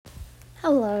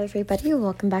Hello, everybody.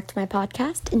 Welcome back to my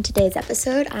podcast. In today's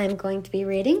episode, I'm going to be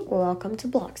reading Welcome to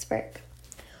Bloxburg.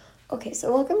 Okay,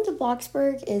 so Welcome to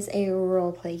Bloxburg is a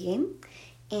roleplay game,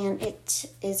 and it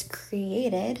is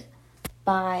created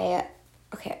by,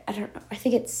 I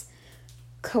think it's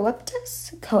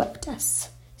Coeptus, Coeptus,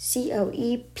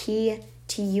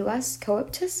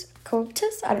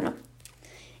 Coeptus, I don't know.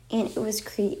 And it was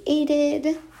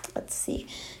created,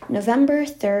 November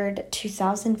 3rd,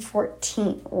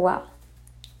 2014. Wow.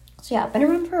 So yeah, been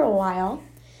around for a while.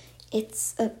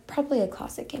 It's probably a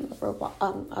classic game of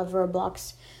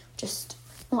Roblox.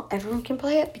 Everyone can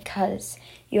play it because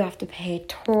you have to pay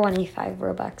 25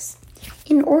 Robux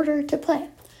in order to play.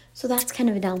 So that's kind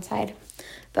of a downside.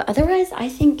 But otherwise, I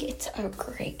think it's a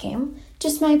great game.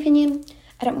 Just my opinion.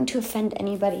 I don't want to offend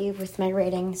anybody with my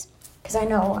ratings because I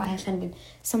know I offended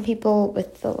some people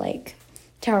with the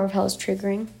Tower of Hell's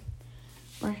triggering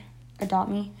or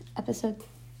Adopt Me episode.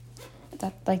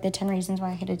 The 10 reasons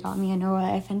why I could adopt me. I know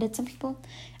I offended some people.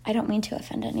 I don't mean to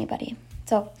offend anybody.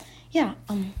 So, yeah,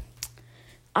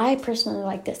 I personally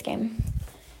like this game.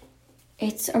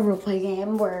 It's a roleplay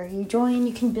game where you join,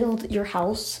 you can build your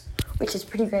house, which is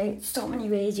pretty great. So many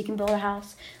ways you can build a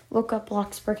house. Look up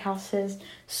Bloxburg houses.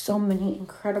 So many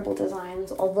incredible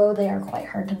designs, although they are quite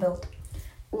hard to build.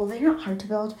 Well, they're not hard to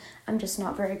build. I'm just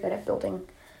not very good at building.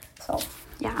 So,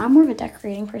 yeah, I'm more of a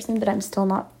decorating person, but I'm still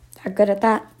not that good at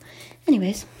that.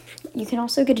 Anyways, you can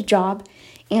also get a job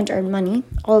and earn money,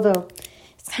 although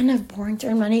it's kind of boring to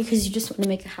earn money because you just want to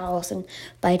make a house and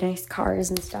buy nice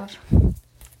cars and stuff.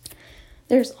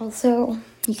 There's also,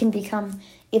 you can become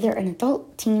either an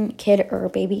adult, teen, kid, or a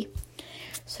baby.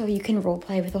 So you can role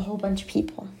play with a whole bunch of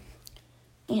people.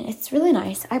 And it's really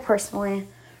nice. I personally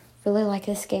really like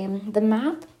this game. The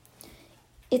map,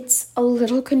 it's a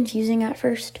little confusing at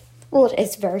first. Well,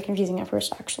 it's very confusing at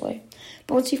first, actually.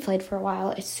 But once you've played for a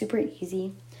while, it's super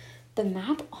easy. The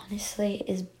map, honestly,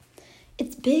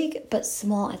 it's big but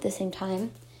small at the same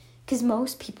time. Because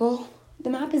the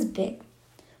map is big.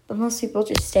 But most people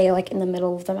just stay, in the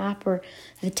middle of the map where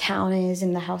the town is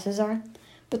and the houses are.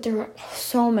 But there are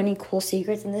so many cool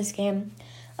secrets in this game.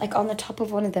 On the top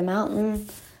of one of the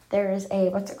mountains, there is a,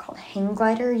 hang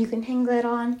glider you can hang glide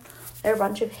on. There are a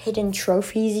bunch of hidden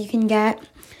trophies you can get.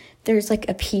 There's a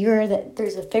pier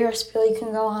there's a Ferris wheel you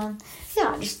can go on.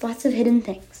 Yeah, just lots of hidden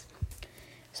things.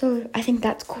 So I think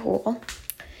that's cool.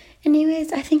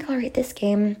 Anyways, I think I'll rate this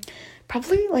game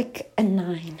probably a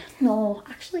 9. No,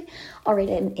 actually, I'll rate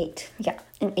it an 8. Yeah,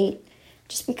 an 8.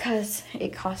 Just because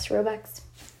it costs Robux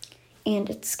and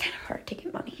it's kind of hard to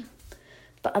get money.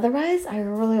 But otherwise, I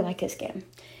really like this game.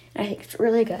 And I think it's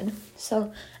really good.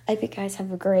 So I hope you guys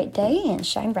have a great day and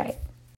shine bright.